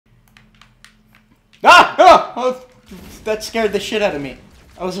Oh, that scared the shit out of me.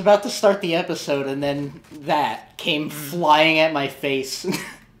 I was about to start the episode, and then that came flying at my face.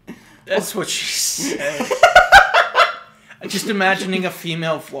 That's what she said. Just imagining a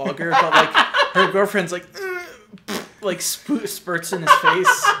female vlogger, but like her girlfriend's like spurts in his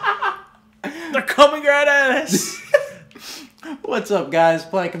face. They're coming right at us. What's up, guys?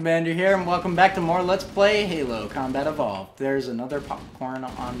 Play Commander here, and welcome back to more Let's Play Halo Combat Evolved. There's another popcorn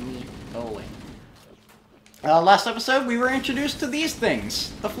on me going. Last episode, we were introduced to these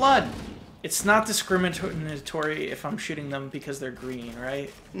things. The Flood. It's not discriminatory if I'm shooting them because they're green,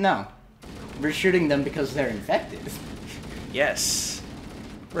 right? No. We're shooting them because they're infected. Yes.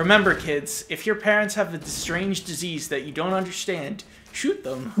 Remember, kids, if your parents have a strange disease that you don't understand, shoot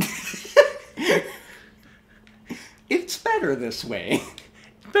them. It's better this way.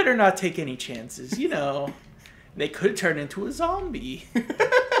 Better not take any chances, you know. They could turn into a zombie.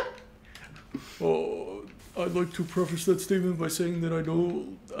 Oh, I'd like to preface that statement by saying that I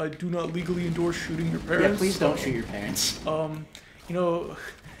do not legally endorse shooting your parents. Yeah, please don't shoot your parents. You know,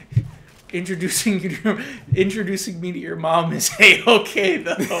 introducing me to your mom is okay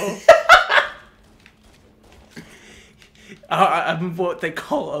though. I'm what they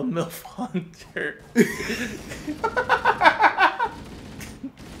call a MILF hunter.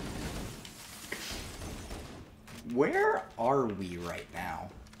 Where are we right now?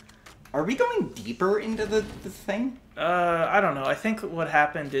 Are we going deeper into the thing? I don't know. I think what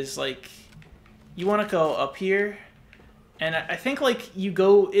happened is, like, you want to go up here, and I think, like, you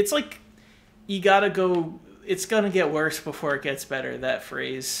go... It's like, you gotta go... It's gonna get worse before it gets better, that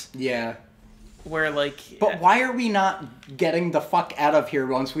phrase. Yeah. Where, like... But why are we not getting the fuck out of here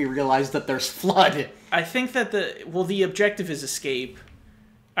once we realize that there's Flood? I think that the objective is escape.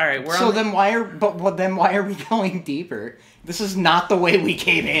 Alright, we're so then why are we going deeper? This is not the way we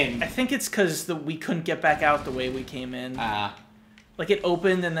came in. I think it's because we couldn't get back out the way we came in. Like, it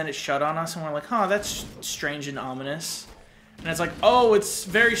opened and then it shut on us, and we're like, huh, that's strange and ominous. And it's like, oh, it's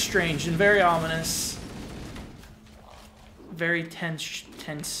very strange and very ominous. Very tense.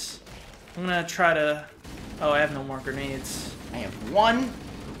 I'm gonna try to... Oh, I have no more grenades. I have one,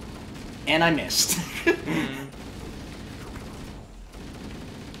 and I missed.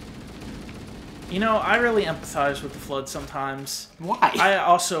 You know, I really empathize with the Flood sometimes. Why? I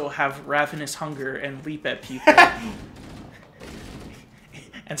also have ravenous hunger and leap at people.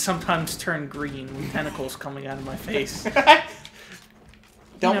 And sometimes turn green with tentacles coming out of my face.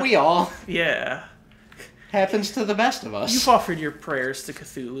 Don't we all? Yeah. Happens to the best of us. You've offered your prayers to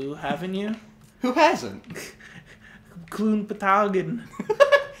Cthulhu, haven't you? Who hasn't? Clun Patagan.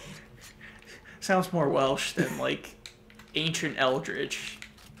 Sounds more Welsh than, like, ancient Eldritch.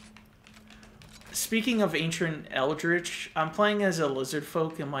 Speaking of ancient Eldritch, I'm playing as a lizard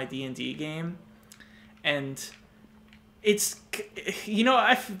folk in my D&D game, and it's, you know,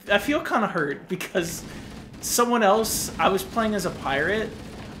 I feel kind of hurt because someone else, I was playing as a pirate,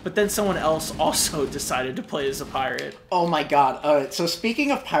 but then someone else also decided to play as a pirate. Oh my god. Alright, so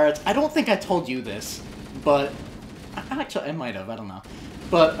speaking of pirates, I don't think I told you this, but... Actually, I might have, I don't know.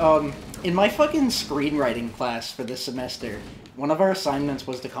 But, in my fucking screenwriting class for this semester, one of our assignments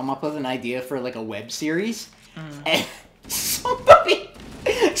was to come up with an idea for, like, a web series. And somebody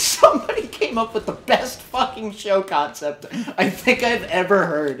came up with the best fucking show concept I think I've ever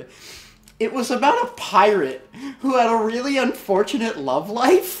heard. It was about a pirate who had a really unfortunate love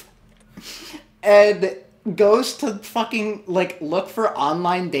life and goes to fucking, like, look for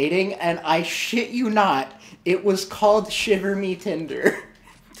online dating, and I shit you not, it was called Shiver Me Tinder.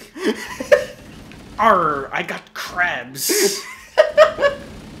 Arr, I got crabs.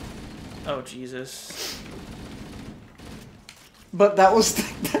 Oh, Jesus. But that was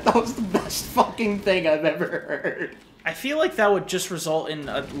the best fucking thing I've ever heard. I feel like that would just result in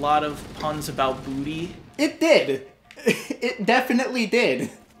a lot of puns about booty. It did. It definitely did.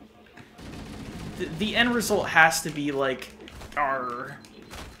 The end result has to be like, arr,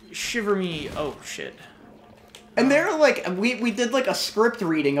 shiver me, oh shit. And there are like, we did like a script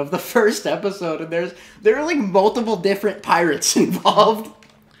reading of the first episode, and there are like multiple different pirates involved.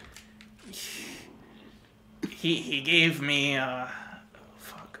 He gave me,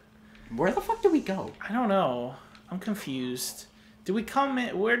 fuck. Where the fuck did we go? I don't know. I'm confused. Did we come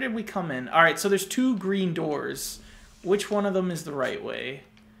in? Where did we come in? Alright, so there's two green doors. Which one of them is the right way?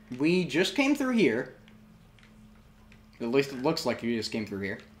 We just came through here. At least it looks like you just came through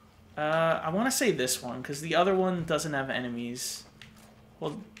here. I want to say this one, because the other one doesn't have enemies.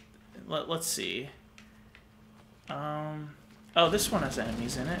 Well, let's see. Oh, this one has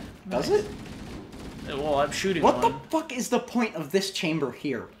enemies in it. Nice. Does it? Well, I'm shooting What one. the fuck is the point of this chamber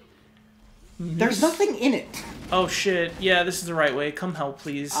here? There's nothing in it. Oh shit! Yeah, this is the right way. Come help,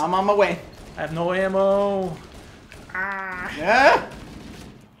 please. I'm on my way. I have no ammo. Ah. Yeah.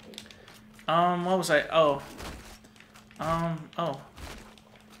 What was I? Oh. Oh.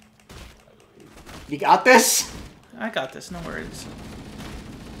 You got this? I got this. No worries.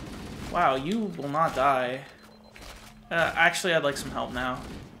 Wow, you will not die. Actually, I'd like some help now.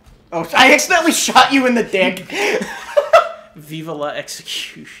 Oh, I accidentally shot you in the dick. Viva la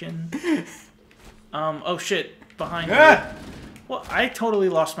execution. Oh shit, behind Yeah. you. Well, I totally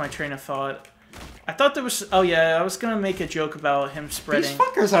lost my train of thought. I thought there was... Oh yeah, I was gonna make a joke about him spreading... These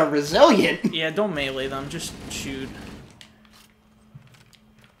fuckers are resilient. Yeah, don't melee them, just shoot.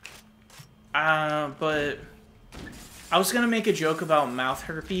 But... I was gonna make a joke about mouth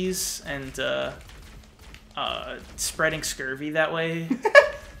herpes and, spreading scurvy that way.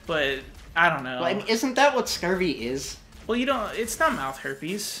 But, I don't know. Well, I mean, isn't that what scurvy is? Well, you don't... It's not mouth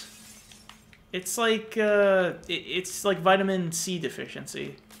herpes. It's like, it's like vitamin C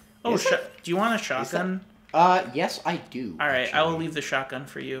deficiency. Oh, do you want a shotgun? Yes, I do. Alright, I will leave the shotgun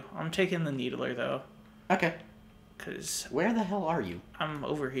for you. I'm taking the needler, though. Okay. Because... Where the hell are you? I'm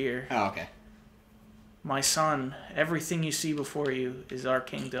over here. Oh, okay. My son, everything you see before you is our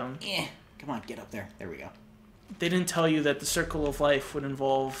kingdom. Yeah. Come on, get up there. There we go. They didn't tell you that the circle of life would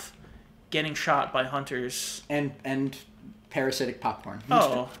involve getting shot by hunters. And parasitic popcorn.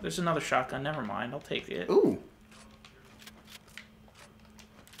 Oh, there's another shotgun. Never mind. I'll take it. Ooh.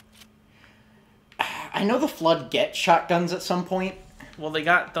 I know the Flood get shotguns at some point. Well, they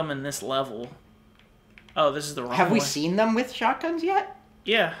got them in this level. Oh, this is the wrong one. Have we seen them with shotguns yet?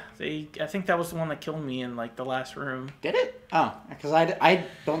 Yeah, I think that was the one that killed me in, like, the last room. Did it? Oh, because I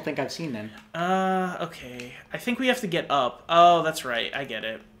don't think I've seen them. Okay. I think we have to get up. Oh, that's right. I get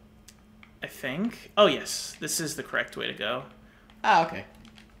it. I think. Oh, yes. This is the correct way to go. Oh, okay.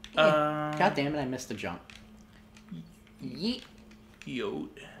 God damn it, I missed the jump. Yeet.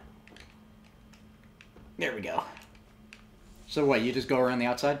 Yote. There we go. So what, you just go around the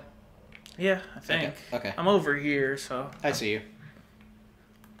outside? Yeah, I think. Okay. I'm over here, so... I see you.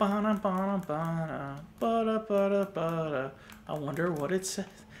 I wonder what it says.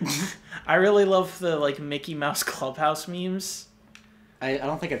 I really love the, like, Mickey Mouse Clubhouse memes. I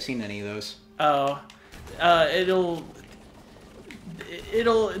don't think I've seen any of those. Oh. The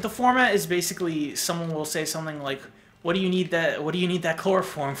format is basically someone will say something like, what do you need that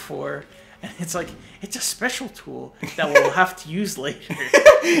chloroform for? And it's like, it's a special tool that we'll have to use later.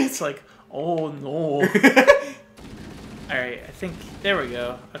 It's like, oh no. Alright, I think, there we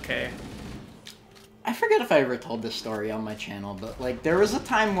go. Okay. I forget if I ever told this story on my channel, but, like, there was a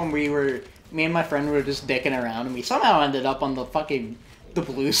time when me and my friend were just dicking around, and we somehow ended up on the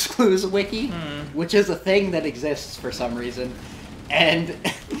Blue's Clues wiki, which is a thing that exists for some reason. And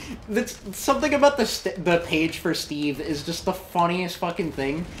something about the page for Steve is just the funniest fucking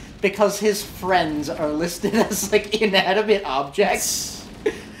thing, because his friends are listed as, like, inanimate objects.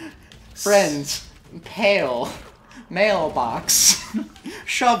 Friends. Pail. Mailbox.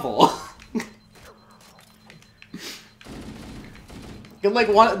 Shovel. Like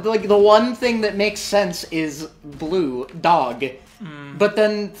the one thing that makes sense is blue, dog. But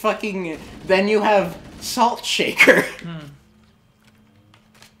then then you have salt shaker.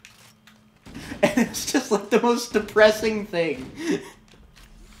 And it's just like the most depressing thing.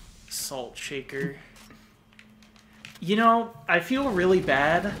 Salt shaker. You know, I feel really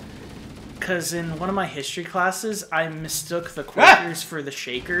bad because in one of my history classes, I mistook the Quakers for the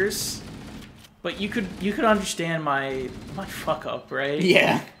Shakers. But you could understand my fuck up, right?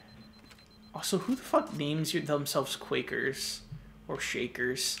 Yeah. Also, who the fuck names themselves Quakers or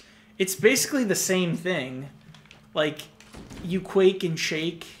Shakers? It's basically the same thing. Like, you quake and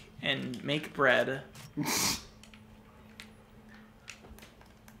shake and make bread. I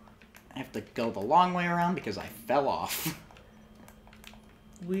have to go the long way around because I fell off.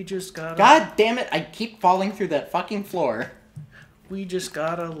 We just got God damn it, I keep falling through that fucking floor. We just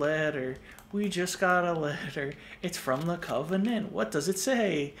got a letter. We just got a letter. It's from the Covenant. What does it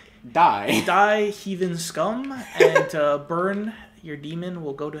say? Die. Die, heathen scum, and burn. Your demon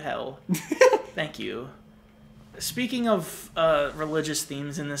will go to hell. Thank you. Speaking of religious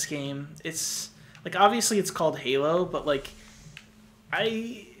themes in this game, it's like obviously it's called Halo, but like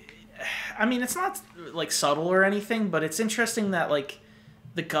I mean it's not like subtle or anything, but it's interesting that like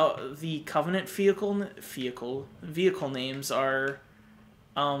the Covenant vehicle names are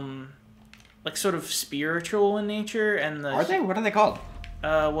like sort of spiritual in nature, and Are they? What are they called?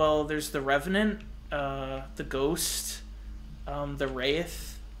 Well, there's the Revenant, the Ghost, the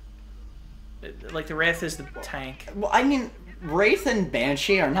Wraith. Like the Wraith is the tank. Well, I mean, Wraith and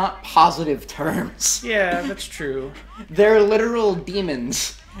Banshee are not positive terms. Yeah, that's true. They're literal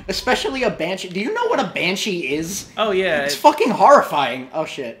demons. Especially a Banshee. Do you know what a Banshee is? Oh, yeah. It's fucking horrifying. Oh,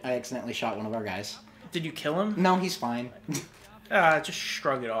 shit. I accidentally shot one of our guys. Did you kill him? No, he's fine. Just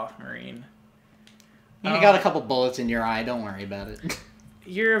shrug it off, Marine. You got a couple bullets in your eye. Don't worry about it.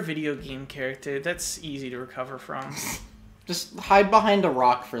 You're a video game character. That's easy to recover from. Just hide behind a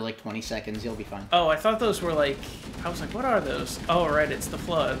rock for like 20 seconds. You'll be fine. Oh, I thought those were like... I was like, what are those? Oh, right, it's the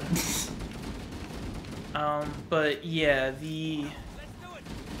flood. But yeah,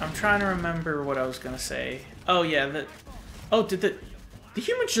 I'm trying to remember what I was gonna say. Oh, yeah, Oh, did the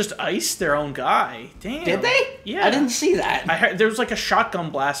humans just ice their own guy? Damn. Did they? Yeah. I didn't see that. I heard there was like a shotgun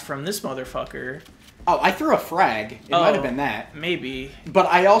blast from this motherfucker. Oh, I threw a frag. It might have been that. Maybe. But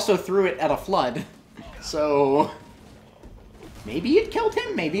I also threw it at a flood. So... maybe it killed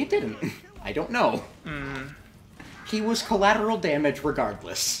him, maybe it didn't. I don't know. He was collateral damage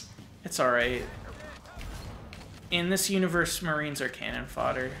regardless. It's alright. In this universe, Marines are cannon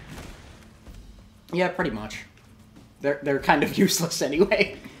fodder. Yeah, pretty much. They're kind of useless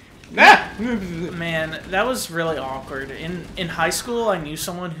anyway. Ah! Man, that was really awkward. In high school, I knew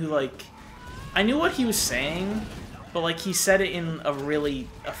someone who, like... I knew what he was saying, but, like, he said it in a really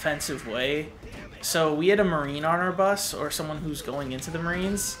offensive way. So we had a Marine on our bus, or someone who's going into the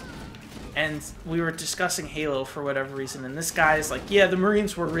Marines, and we were discussing Halo for whatever reason, and this guy's like, yeah, the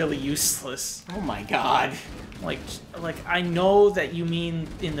Marines were really useless. Oh my god. Like, I know that you mean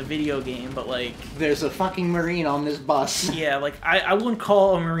in the video game, but, like... there's a fucking Marine on this bus. Yeah, like, I wouldn't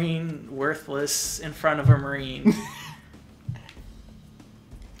call a Marine worthless in front of a Marine.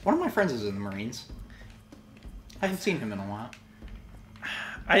 One of my friends is in the Marines. I haven't seen him in a while.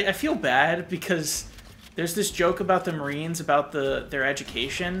 I feel bad because there's this joke about the Marines, about their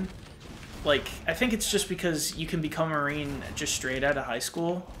education. Like, I think it's just because you can become a Marine just straight out of high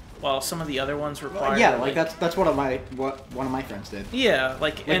school, while some of the other ones require... yeah, like that's what one of my friends did. Yeah,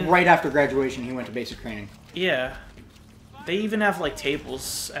 like and right after graduation, he went to basic training. Yeah. They even have, like,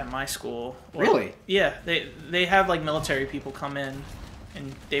 tables at my school. Well, really? Yeah, they have, like, military people come in,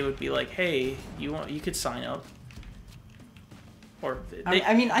 and they would be like, hey, you could sign up. Or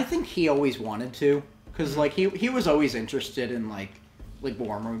I mean, I think he always wanted to, because like he was always interested in like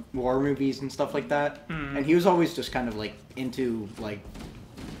war movies and stuff like that, and he was always just kind of like into like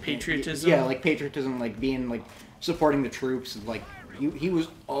patriotism. Yeah, like patriotism, like being like supporting the troops. Like he was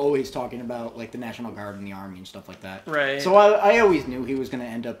always talking about like the National Guard and the Army and stuff like that. Right. So I always knew he was gonna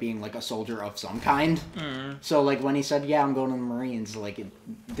end up being like a soldier of some kind. So like when he said, "Yeah, I'm going to the Marines," like it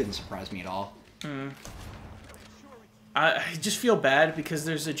didn't surprise me at all. I just feel bad because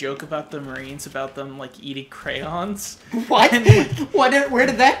there's a joke about the Marines about them like eating crayons. What? Where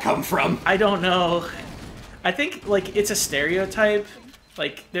did that come from? I don't know. I think like it's a stereotype.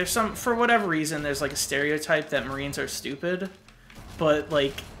 Like there's some, for whatever reason, there's like a stereotype that Marines are stupid. But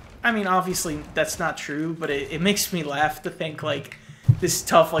like, I mean, obviously that's not true. But it makes me laugh to think like this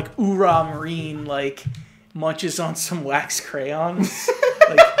tough like oorah Marine like munches on some wax crayons.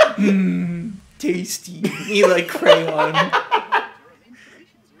 Like, tasty. He like crayon.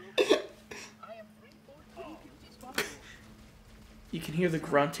 You can hear the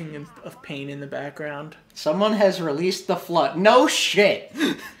grunting of pain in the background. Someone has released the flood. No shit.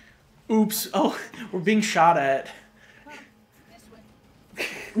 Oops. Oh, we're being shot at.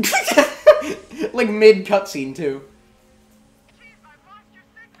 Like mid cutscene too. Chief, I lost your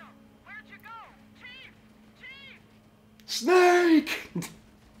signal. Where'd you go? Chief! Snake!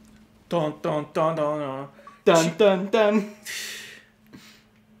 Dun dun dun dun dun. Dun dun dun.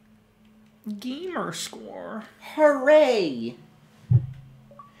 Gamer score. Hooray!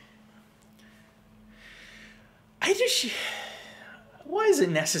 Why is it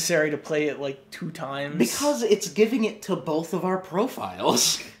necessary to play it like 2 times? Because it's giving it to both of our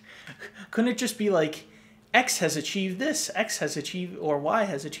profiles. Couldn't it just be like, X has achieved this, X has achieved, or Y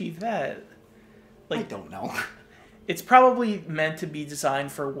has achieved that? Like, I don't know. It's probably meant to be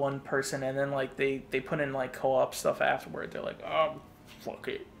designed for one person, and then like they put in like co-op stuff afterward. They're like, oh, fuck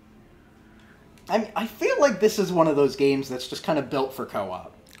it. I feel like this is one of those games that's just kind of built for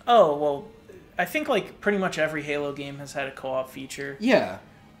co-op. Oh, well, I think like pretty much every Halo game has had a co-op feature. Yeah.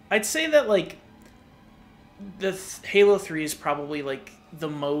 I'd say that like the Halo 3 is probably like the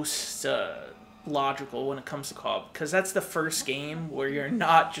most logical when it comes to co-op, because that's the first game where you're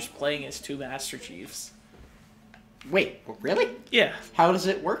not just playing as 2 Master Chiefs. Wait, really? Yeah. How does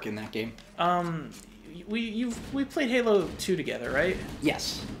it work in that game? We played Halo 2 together, right?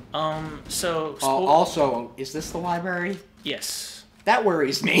 Yes. So Also, is this the library? yes. That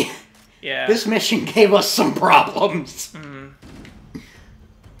worries me. Yeah. This mission gave us some problems.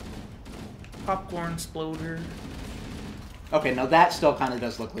 Popcorn exploder. Okay, now that still kind of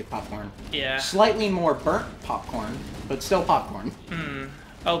does look like popcorn. Yeah. Slightly more burnt popcorn, but still popcorn.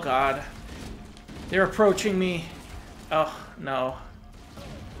 Oh god. They're approaching me. Oh, no.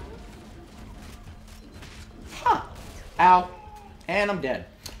 Huh. Ow. And I'm dead.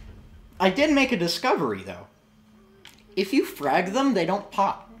 I did make a discovery, though. If you frag them, they don't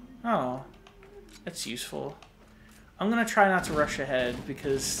pop. Oh. That's useful. I'm gonna try not to rush ahead,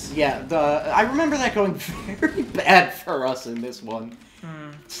 because... Yeah, I remember that going very bad for us in this one.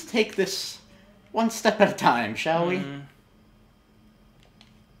 Let's take this one step at a time, shall we?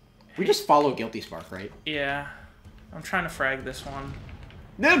 We just follow Guilty Spark, right? Yeah. I'm trying to frag this one.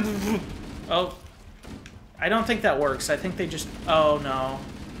 Oh. I don't think that works. I think they just... Oh, no.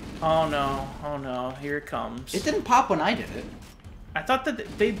 Oh, no. Oh, no. Here it comes. It didn't pop when I did it. I thought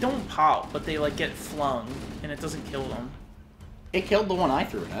that they don't pop, but they, like, get flung, and it doesn't kill them. It killed the one I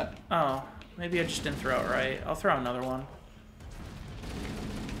threw it at. Oh. Maybe I just didn't throw it right. I'll throw another one.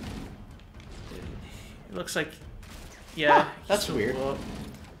 It looks like... Yeah. Huh, that's still weird. blew up.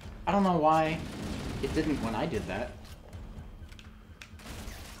 I don't know why it didn't when I did that.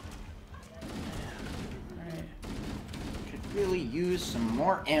 Alright. Could really use some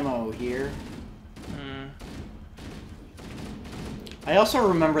more ammo here. I also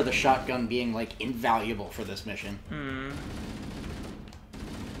remember the shotgun being, like, invaluable for this mission.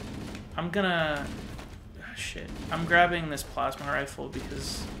 I'm gonna... shit. I'm grabbing this plasma rifle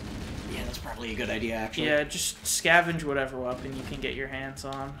because... Yeah, that's probably a good idea, actually. Yeah, just scavenge whatever weapon you can get your hands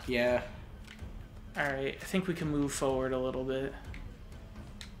on. Yeah. Alright, I think we can move forward a little bit.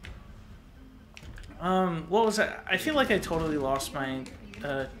 What was that? I feel like I totally lost my,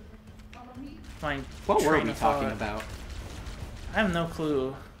 What were train we of talking thought. about? I have no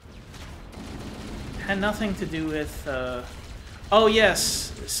clue. Had nothing to do with, Oh,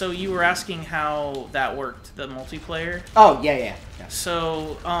 yes! So you were asking how that worked, the multiplayer? Oh, yeah.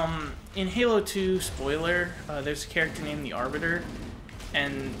 So, in Halo 2, spoiler, there's a character named the Arbiter,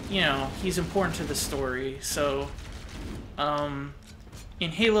 and, you know, he's important to the story. So,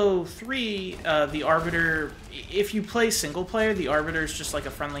 in Halo 3, the Arbiter, if you play single player, the Arbiter is just like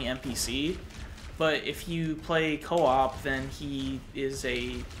a friendly NPC, but if you play co-op, then he is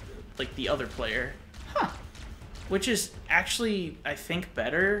like the other player. Huh. Which is actually, I think,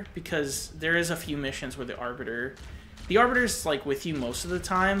 better, because there is a few missions where the Arbiter's, like, with you most of the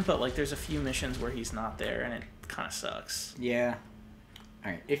time, but, like, there's a few missions where he's not there, and it kind of sucks. Yeah.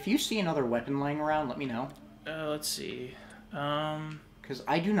 Alright, if you see another weapon laying around, let me know. Let's see. Because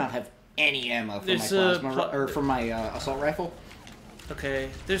I do not have any ammo for my There's plasma, or for my assault rifle. Okay,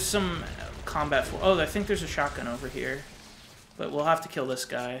 there's some combat... Oh, I think there's a shotgun over here, but we'll have to kill this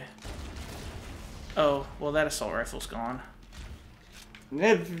guy. Oh, well, that assault rifle's gone.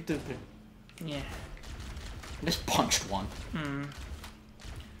 Yeah. Just punched one.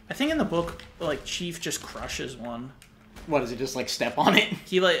 I think in the book, like, Chief just crushes one. What, does it just, like, step on it?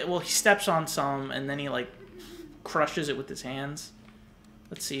 He, like, well, he steps on some, and then he, like, crushes it with his hands.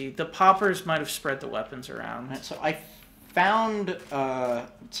 Let's see. The poppers might have spread the weapons around. Right, so I found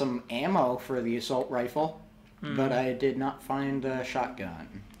some ammo for the assault rifle, but I did not find a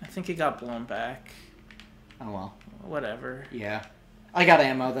shotgun. I think it got blown back. Oh, well. Whatever. Yeah. I got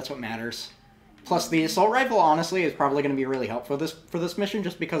ammo, that's what matters. Plus, the assault rifle, honestly, is probably going to be really helpful for this mission,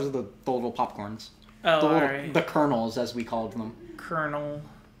 just because of the little popcorns. Oh, alright. The kernels, as we called them. Colonel.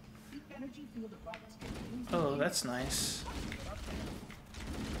 Oh, that's nice.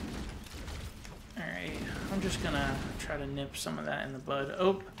 Alright, I'm just gonna try to nip some of that in the bud.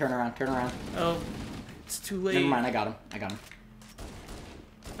 Oh. Turn around, turn around. Oh, it's too late. Never mind, I got him. I got him.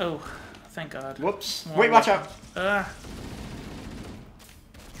 Oh, thank God. Whoops. More Wait, watch out.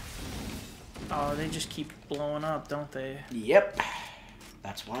 Oh, they just keep blowing up, don't they? Yep.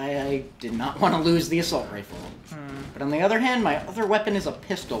 That's why I did not want to lose the assault rifle. But on the other hand, my other weapon is a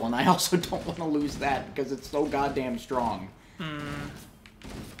pistol, and I also don't want to lose that because it's so goddamn strong.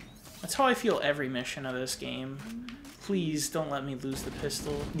 That's how I feel every mission of this game. Please don't let me lose the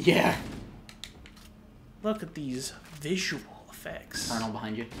pistol. Yeah. Look at these visual effects. Colonel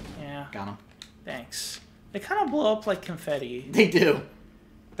behind you. Yeah. Got him. Thanks. They kind of blow up like confetti. They do.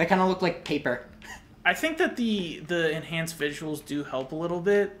 They kind of look like paper. I think that the enhanced visuals do help a little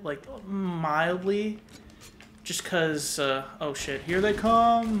bit, like, mildly. Just because, oh shit, here they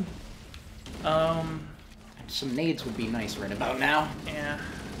come! Some nades would be nice right about now. Yeah.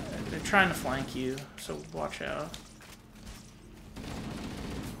 They're trying to flank you, so watch out.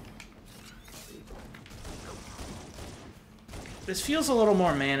 This feels a little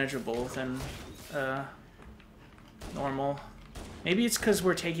more manageable than normal. Maybe it's because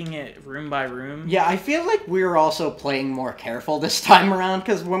we're taking it room by room. Yeah, I feel like we're also playing more careful this time around,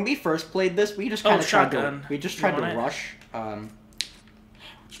 because when we first played this, we just kind of tried to rush.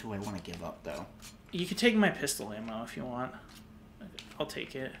 Which do I want to give up, though? You could take my pistol ammo if you want. I'll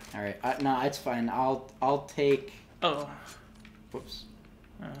take it. All right, no, it's fine. I'll take. Oh. Whoops.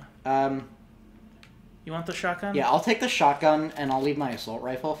 You want the shotgun? Yeah, I'll take the shotgun, and I'll leave my assault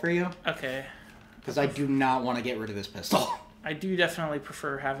rifle for you. Okay. Because I do not want to get rid of this pistol. I do definitely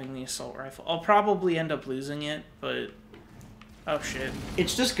prefer having the assault rifle. I'll probably end up losing it, but... Oh, shit.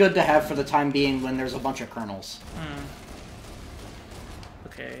 It's just good to have for the time being when there's a bunch of kernels.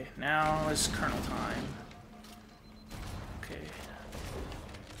 Okay, now is kernel time. Okay.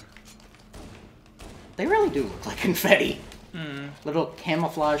 They really do look like confetti. Little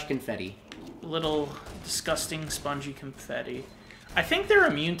camouflage confetti. Little disgusting spongy confetti. I think they're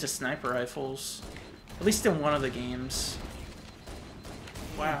immune to sniper rifles. At least in one of the games.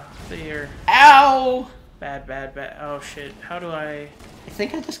 Wow, they're... Ow! Bad, bad, bad. Oh, shit. How do I... I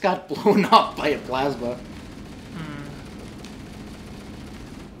think I just got blown up by a plasma.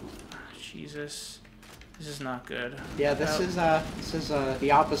 Jesus. This is not good. Yeah, this is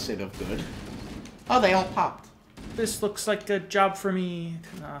the opposite of good. Oh, they all popped. This looks like a job for me.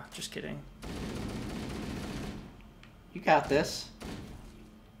 Nah, just kidding. You got this.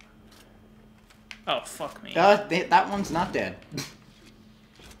 Oh, fuck me. That one's not dead.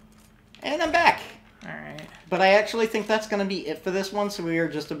 And I'm back! Alright. But I actually think that's going to be it for this one, so we are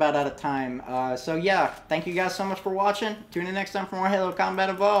just about out of time. So yeah, thank you guys so much for watching. Tune in next time for more Halo Combat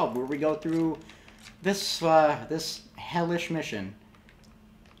Evolved, where we go through this, this hellish mission.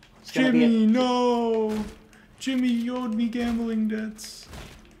 Jimmy, no! Jimmy, you owed me gambling debts.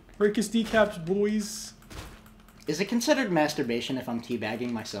 Break his decaps, boys. Is it considered masturbation if I'm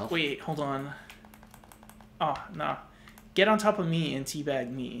teabagging myself? Wait, hold on. Oh, no. Get on top of me and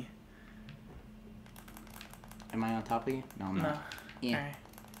teabag me. Am I on top of you? No, I'm No. not. Yeah. Alright.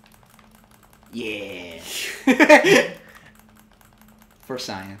 Yeah. For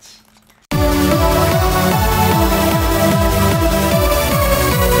science.